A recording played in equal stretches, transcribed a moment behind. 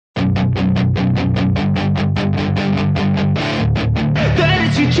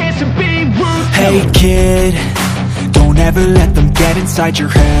chance to be ruthless. Hey kid, don't ever let them get inside your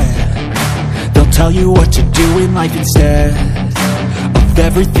head. They'll tell you what to do in life instead of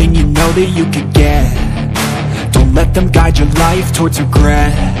everything you know that you could get. Don't let them guide your life towards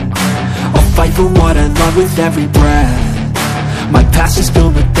regret. I'll fight for what I love with every breath. My past is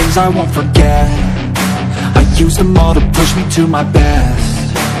filled with things I won't forget. I use them all to push me to my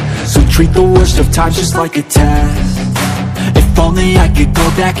best. So treat the worst of times just like a test. If only I could go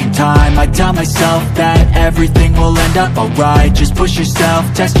back in time, I'd tell myself that everything will end up alright. Just push yourself,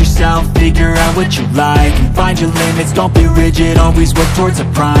 test yourself, figure out what you like, and find your limits, don't be rigid, always work towards a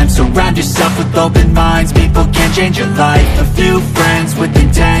prime. Surround yourself with open minds, people can change your life. A few friends with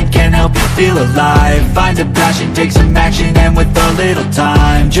intent can help you feel alive. Find a passion, take some action, and with a little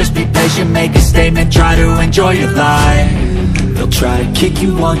time, just be patient, make a statement, try to enjoy your life. They'll try to kick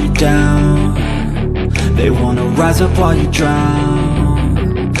you while you're down. They wanna rise up while you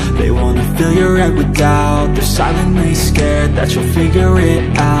drown. They wanna fill your head with doubt. They're silently scared that you'll figure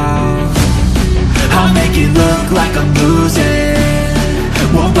it out. I'll make it look like I'm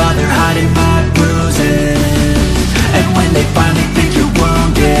losing, won't bother hiding my bruises. And when they finally think you're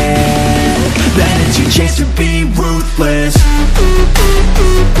wounded, then it's your chance to be ruthless.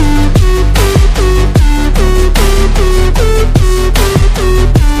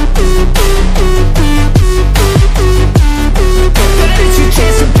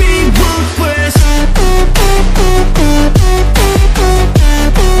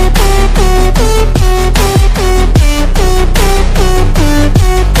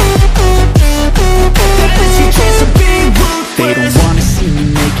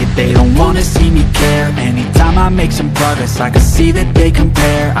 They don't wanna see me care. Anytime I make some progress, I can see that they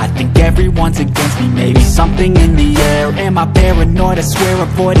compare. I think everyone's against me, maybe something in the air. Am I paranoid? I swear a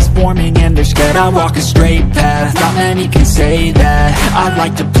void is forming and they're scared. I walk a straight path, not many can say that. I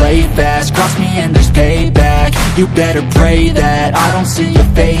like to play fast, cross me and there's payback. You better pray that I don't see your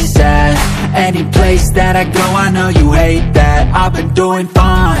face at any place that I go. I know you hate that. I've been doing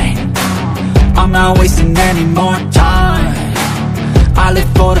fine, I'm not wasting any more time. I live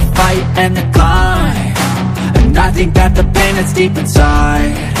for the fight and the climb, and I think that the pain that's deep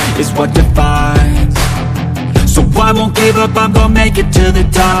inside is what defines. So I won't give up, I'm gonna make it to the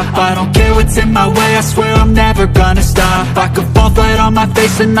top. I don't care what's in my way, I swear I'm never gonna stop. I could fall flat on my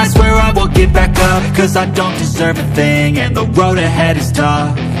face and I swear I will get back up, cause I don't deserve a thing and the road ahead is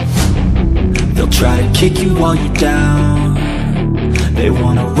tough. They'll try to kick you while you're down. They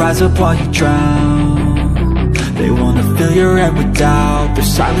wanna rise up while you drown. They wanna fill your head with doubt. They're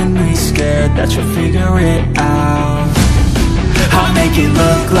silently scared that you'll figure it out. I'll make it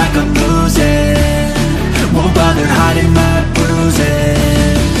look like I'm losing, won't bother hiding my bruises.